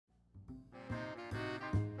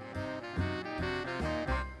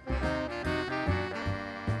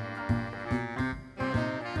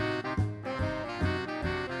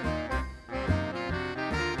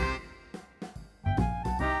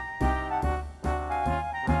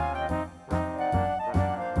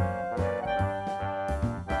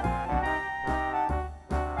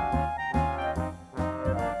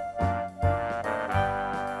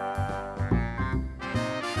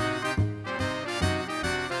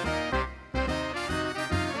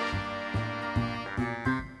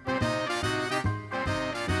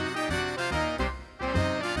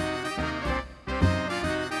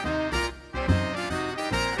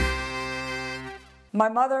My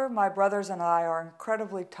mother, my brothers, and I are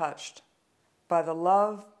incredibly touched by the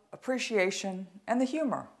love, appreciation, and the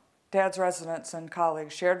humor Dad's residents and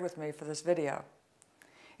colleagues shared with me for this video.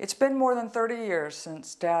 It's been more than 30 years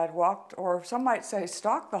since Dad walked, or some might say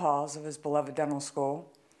stalked, the halls of his beloved dental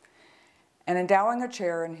school, and endowing a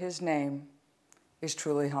chair in his name is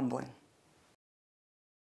truly humbling.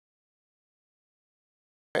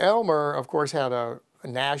 Elmer, of course, had a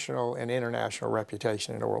national and international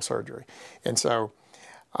reputation in oral surgery. And so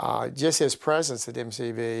just his presence at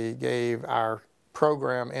MCV gave our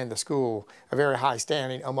program and the school a very high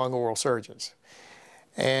standing among oral surgeons.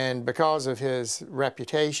 And because of his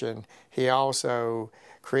reputation, he also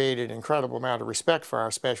created an incredible amount of respect for our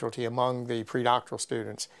specialty among the pre-doctoral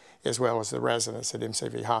students as well as the residents at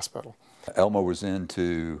MCV Hospital. Elmer was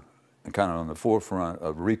into kind of on the forefront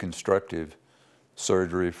of reconstructive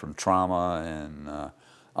surgery from trauma and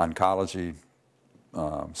oncology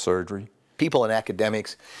surgery. People in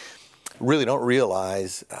academics really don't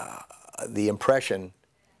realize the impression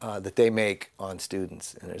that they make on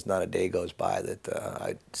students, and there's not a day goes by that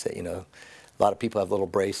I'd say, you know, a lot of people have a little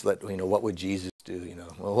bracelet, you know, what would Jesus do, you know,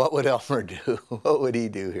 well, what would Elmer do, what would he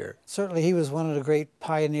do here? Certainly he was one of the great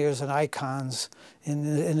pioneers and icons in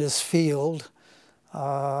his field.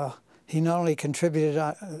 He not only contributed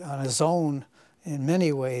on his own in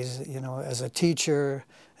many ways, you know, as a teacher,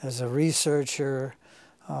 as a researcher,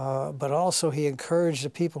 but also he encouraged the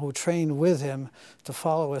people who trained with him to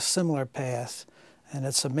follow a similar path. And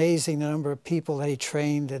it's amazing the number of people that he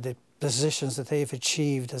trained and the positions that they've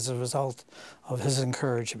achieved as a result of his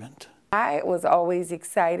encouragement. I was always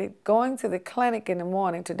excited. Going to the clinic in the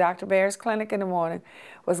morning, to Dr. Baer's clinic in the morning,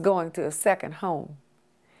 was going to a second home.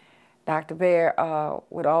 Dr. Baer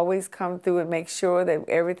would always come through and make sure that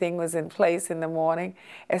everything was in place in the morning,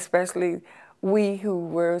 especially we who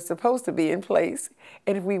were supposed to be in place.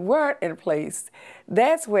 And if we weren't in place,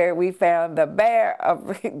 that's where we found the bear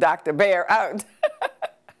of Dr. Baer out.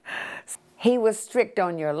 He was strict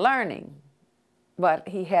on your learning, but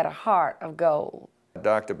he had a heart of gold.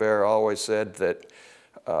 Dr. Baer always said that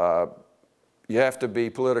you have to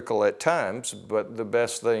be political at times, but the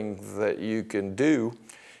best thing that you can do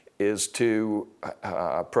is to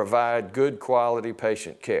provide good quality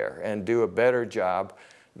patient care and do a better job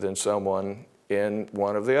than someone in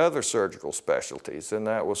one of the other surgical specialties, and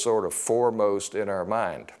that was sort of foremost in our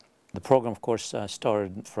mind. The program, of course,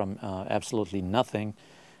 started from absolutely nothing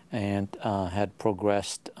and had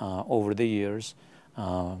progressed over the years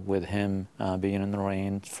with him being in the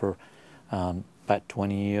reins for about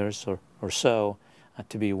 20 years or so,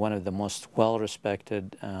 to be one of the most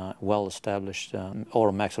well-respected, well-established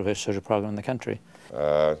oral maxillofacial surgery program in the country.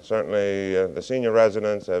 Certainly the senior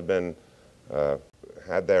residents have been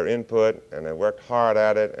had their input and have worked hard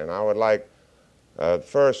at it, and I would like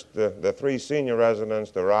first the three senior residents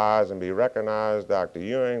to rise and be recognized, Dr.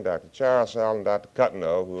 Ewing, Dr. Charcel, and Dr.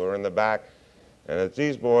 Cutno, who are in the back, and it's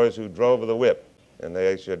these boys who drove the whip, and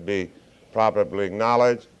they should be properly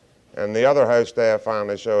acknowledged. And the other house staff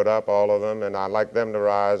finally showed up, all of them, and I'd like them to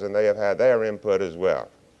rise, and they have had their input as well.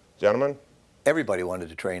 Gentlemen? Everybody wanted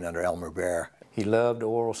to train under Elmer Baer. He loved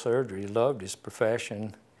oral surgery, he loved his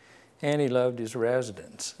profession, and he loved his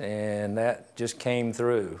residents, and that just came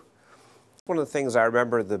through. One of the things I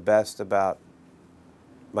remember the best about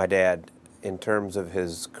my dad in terms of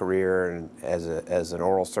his career and as an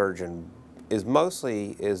oral surgeon is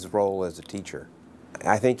mostly his role as a teacher.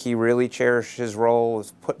 I think he really cherished his role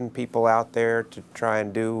as putting people out there to try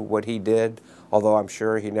and do what he did, although I'm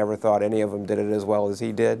sure he never thought any of them did it as well as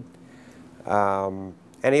he did. And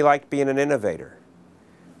he liked being an innovator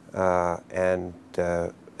and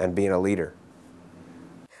being a leader.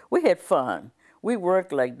 We had fun. We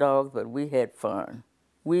worked like dogs, but we had fun.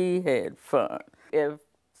 We had fun. If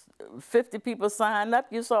 50 people signed up,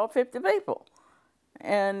 you saw 50 people.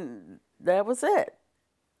 And that was it.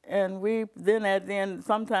 And we then at the end,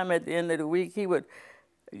 sometime at the end of the week, he would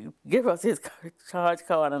give us his charge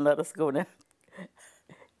card and let us go down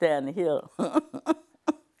the hill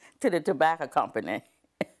to the tobacco company.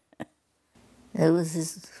 It was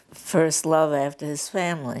his first love after his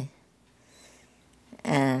family.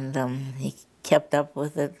 And he kept up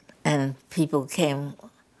with it, and people came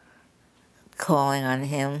calling on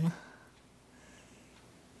him.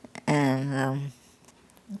 And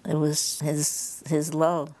it was his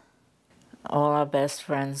love. All our best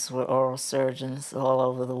friends were oral surgeons all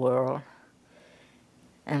over the world,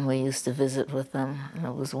 and we used to visit with them, and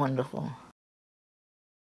it was wonderful.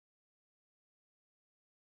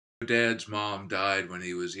 Dad's mom died when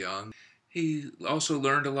he was young. He also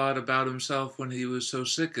learned a lot about himself when he was so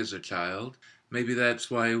sick as a child. Maybe that's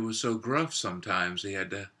why he was so gruff sometimes. He had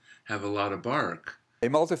to have a lot of bark. A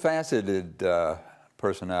multifaceted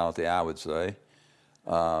personality, I would say.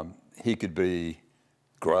 He could be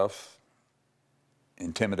gruff,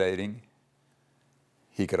 intimidating.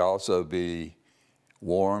 He could also be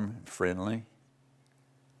warm, friendly,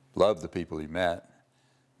 loved the people he met,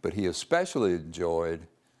 but he especially enjoyed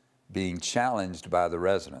being challenged by the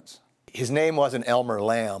residents. His name wasn't Elmer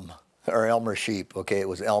Lamb or Elmer Sheep, okay, it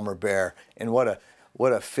was Elmer Bear, and what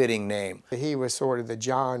a fitting name. He was sort of the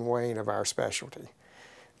John Wayne of our specialty.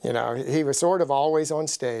 You know, he was sort of always on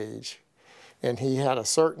stage, and he had a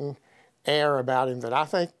certain air about him that I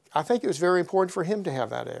think it was very important for him to have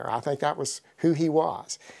that air. I think that was who he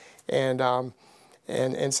was. And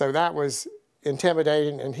so that was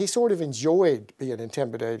intimidating, and he sort of enjoyed being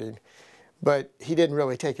intimidating, but he didn't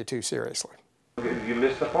really take it too seriously. You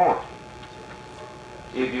missed the point.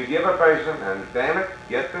 If you give a patient, and damn it,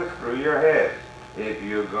 get this through your head, if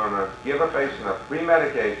you're going to give a patient a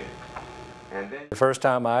pre-medication, and then... The first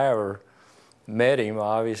time I ever met him,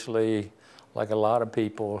 obviously, like a lot of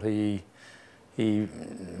people, he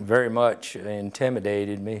very much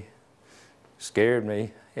intimidated me, scared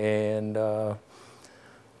me, and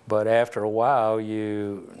but after a while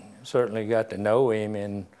you certainly got to know him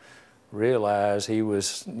and realize he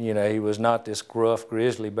was, you know, he was not this gruff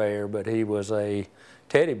grizzly bear, but he was a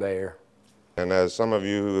teddy bear. And as some of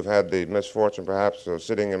you who have had the misfortune perhaps of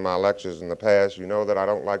sitting in my lectures in the past, you know that I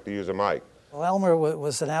don't like to use a mic. Well, Elmer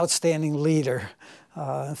was an outstanding leader.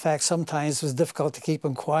 In fact, sometimes it was difficult to keep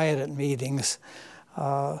him quiet at meetings.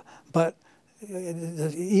 But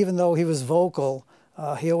even though he was vocal,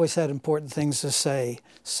 he always had important things to say.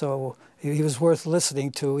 So he was worth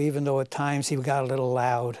listening to, even though at times he got a little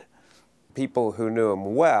loud. People who knew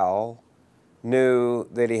him well knew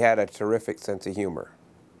that he had a terrific sense of humor,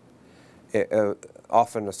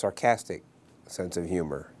 often a sarcastic sense of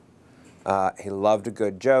humor. He loved a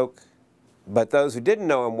good joke, but those who didn't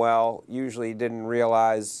know him well usually didn't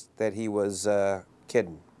realize that he was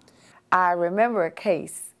kidding. I remember a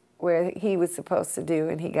case where he was supposed to do,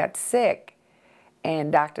 and he got sick,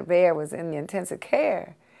 and Dr. Bear was in the intensive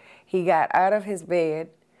care. He got out of his bed,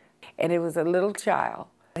 and it was a little child.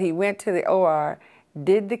 He went to the OR,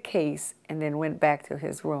 did the case, and then went back to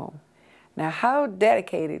his room. Now, how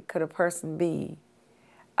dedicated could a person be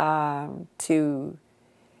to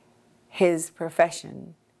his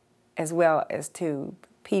profession as well as to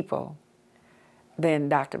people than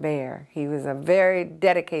Dr. Bear? He was a very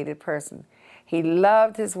dedicated person. He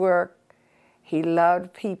loved his work, he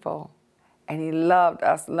loved people, and he loved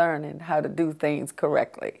us learning how to do things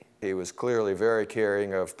correctly. He was clearly very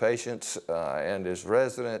caring of patients and his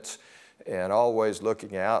residents, and always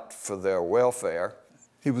looking out for their welfare.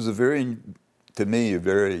 He was to me, a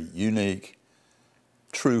very unique,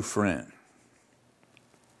 true friend.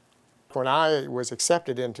 When I was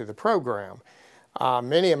accepted into the program,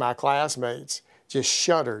 many of my classmates just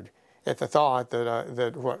shuddered at the thought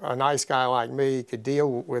that a nice guy like me could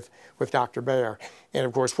deal with Dr. Bear. And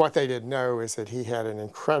of course, what they didn't know is that he had an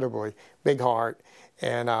incredibly big heart,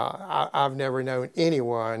 and I've never known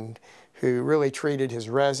anyone who really treated his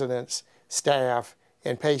residents, staff,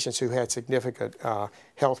 and patients who had significant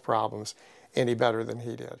health problems any better than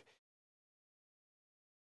he did.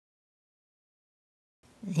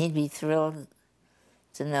 He'd be thrilled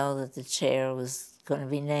to know that the chair was going to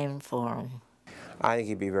be named for him. I think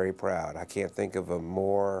he'd be very proud. I can't think of a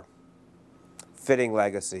more fitting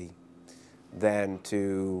legacy than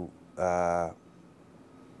to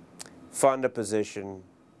fund a position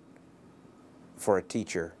for a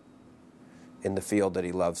teacher in the field that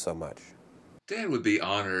he loves so much. Dad would be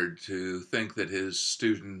honored to think that his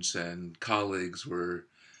students and colleagues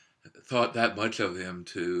thought that much of him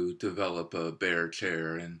to develop a Bear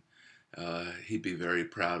chair, and he'd be very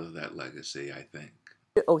proud of that legacy, I think.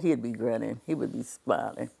 Oh, he'd be grinning. He would be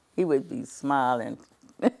smiling. He would be smiling.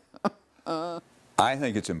 I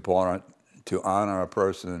think it's important to honor a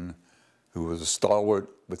person who was a stalwart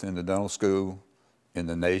within the dental school, in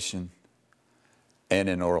the nation, and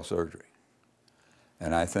in oral surgery.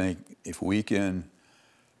 And I think if we can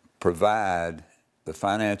provide the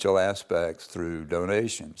financial aspects through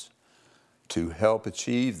donations to help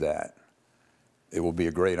achieve that, it will be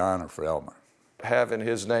a great honor for Elmer. Having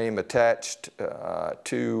his name attached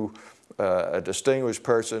to a distinguished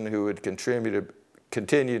person who would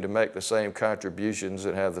continue to make the same contributions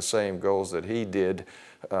and have the same goals that he did,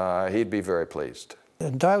 he'd be very pleased. The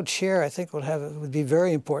endowed chair, I think, would be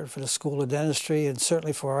very important for the School of Dentistry and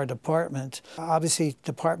certainly for our department. Obviously,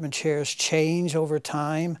 department chairs change over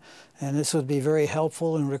time, and this would be very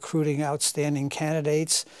helpful in recruiting outstanding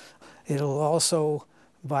candidates. It'll also,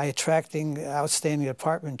 by attracting outstanding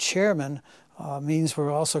department chairmen, means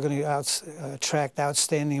we're also going to attract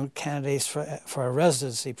outstanding candidates for a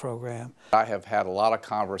residency program. I have had a lot of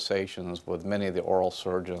conversations with many of the oral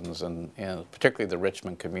surgeons, and particularly the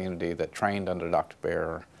Richmond community that trained under Dr.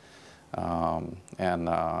 Baer.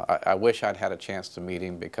 I wish I'd had a chance to meet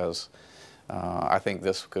him, because I think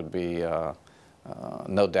this could be,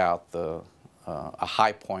 no doubt, a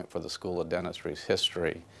high point for the School of Dentistry's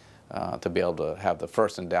history, to be able to have the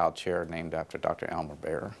first endowed chair named after Dr. Elmer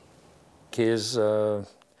Baer. His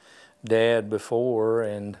dad before,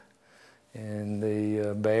 and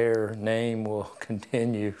the Baer name will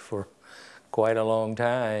continue for quite a long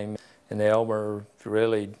time. And Elmer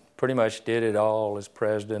really pretty much did it all as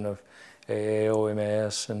president of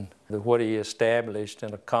AAOMS, and what he established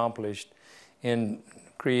and accomplished in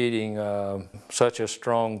creating such a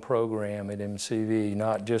strong program at MCV,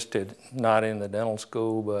 not in the dental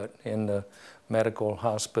school, but in the medical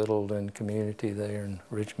hospital and community there in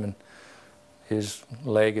Richmond. His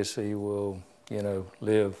legacy will,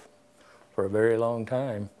 live for a very long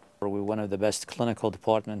time. We're one of the best clinical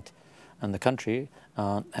departments in the country,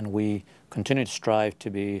 and we continue to strive to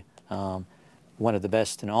be one of the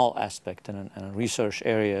best in all aspects, and research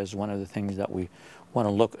area is one of the things that we want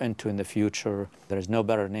to look into in the future. There's no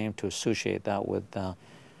better name to associate that with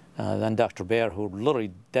than Dr. Baer, who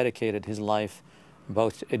literally dedicated his life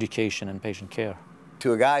both to education and patient care.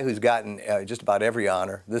 To a guy who's gotten just about every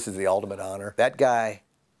honor, this is the ultimate honor. That guy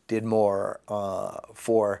did more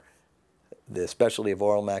for the specialty of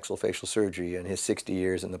oral maxillofacial surgery in his 60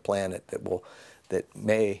 years on the planet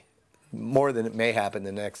more than it may happen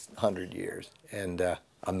in the next 100 years. And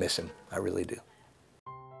I miss him, I really do.